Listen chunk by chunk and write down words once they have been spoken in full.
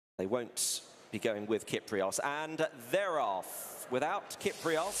They won't be going with Kyprios, and they're off. Without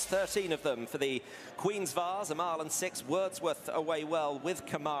Kyprios, 13 of them for the Queen's Vase, a mile and 6. Wordsworth away well with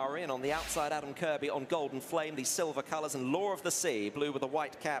Kemari, and on the outside, Adam Kirby on Golden Flame, the silver colours, and Law of the Sea, blue with a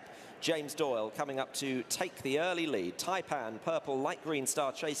white cap. James Doyle coming up to take the early lead. Taipan, purple, light green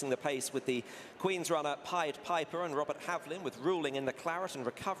star chasing the pace with the Queen's runner Pied Piper, and Robert Havlin with Ruling in the claret and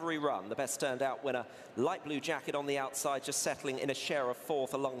Recovery Run, the best turned out winner. Light blue jacket on the outside, just settling in a share of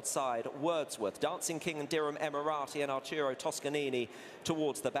 4th alongside Wordsworth. Dancing King and Dirham Emirati and Arturo Toscanini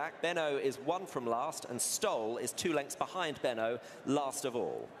towards the back. Benno is 1 from last, and Stowell is 2 lengths behind Benno, last of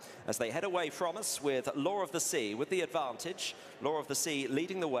all. As they head away from us with Law of the Sea with the advantage. Law of the Sea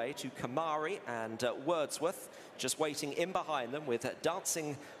leading the way to Kemari and Wordsworth, just waiting in behind them with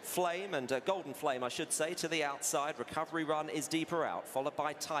Dancing Flame and Golden Flame, I should say, to the outside. Recovery Run is deeper out, followed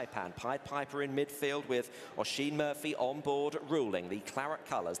by Taipan. Pied Piper in midfield with Oisin Murphy on board, Ruling. The claret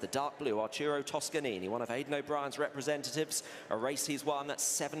colours, the dark blue, Arturo Toscanini, one of Aidan O'Brien's representatives, a race he's won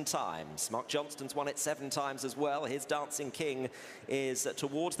 7 times. Mark Johnston's won it 7 times as well. His Dancing King is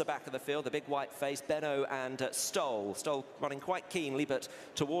towards the back of the field, the big white face, Benno and Stowell. Stowell running quite keenly, but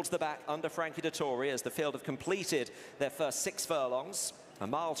towards the back under Frankie Dettori as the field have completed their first 6 furlongs. A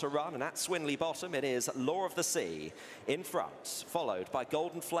mile to run, and at Swinley Bottom it is Law of the Sea in front, followed by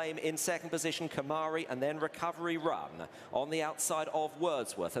Golden Flame in second position, Kemari, and then Recovery Run on the outside of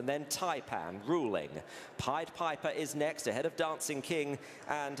Wordsworth, and then Taipan, Ruling. Pied Piper is next, ahead of Dancing King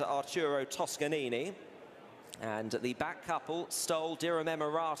and Arturo Toscanini. And the back couple, Stowell, Dirham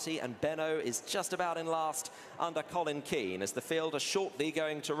Emirati, and Benno is just about in last under Colin Keane, as the field are shortly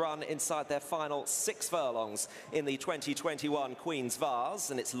going to run inside their final 6 furlongs in the 2021 Queen's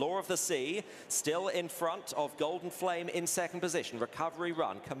Vase. And it's Law of the Sea still in front of Golden Flame in second position. Recovery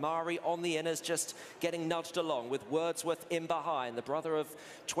Run, Kemari on the inners, just getting nudged along with Wordsworth in behind. The brother of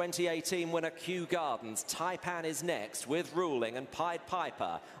 2018 winner Kew Gardens. Taipan is next with Ruling and Pied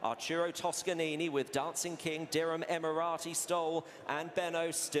Piper. Arturo Toscanini with Dancing King, Dirham Emirati, Stowell and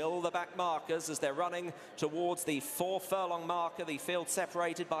Benno still the back markers as they're running towards the 4 furlong marker. The field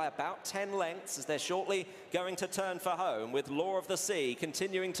separated by about 10 lengths as they're shortly going to turn for home, with Law of the Sea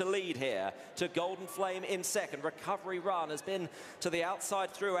continuing to lead here to Golden Flame in second. Recovery Run has been to the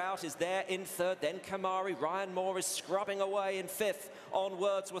outside throughout, is there in third, then Kemari. Ryan Moore is scrubbing away in 5th on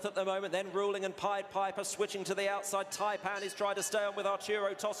Wordsworth at the moment, then Ruling and Pied Piper switching to the outside. Taipan is trying to stay on with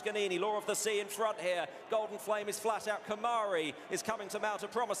Arturo Toscanini. Law of the Sea in front here. Golden Flame is flat out. Kemari is coming to mount a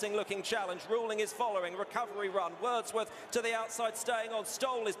promising looking challenge. Ruling is following. Recovery Run. Wordsworth to the outside staying on.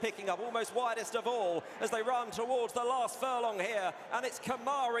 Stowell is picking up almost widest of all as they run towards the last furlong here. And it's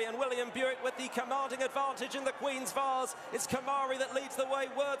Kemari and William Buick with the commanding advantage in the Queen's Vase. It's Kemari that leads the way.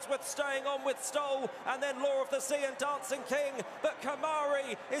 Wordsworth staying on with Stowell, and then Law of the Sea and Dancing King. But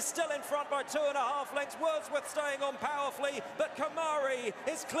Kemari is still in front by 2.5 lengths. Wordsworth staying on powerfully, but Kemari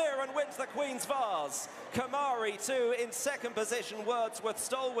is clear and wins the Queen's Vase. Kemari too in second position. Wordsworth,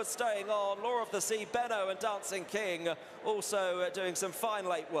 Stowell was staying on. Law of the Sea, Benno and Dancing King also doing some fine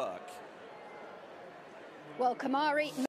late work. Well, Kemari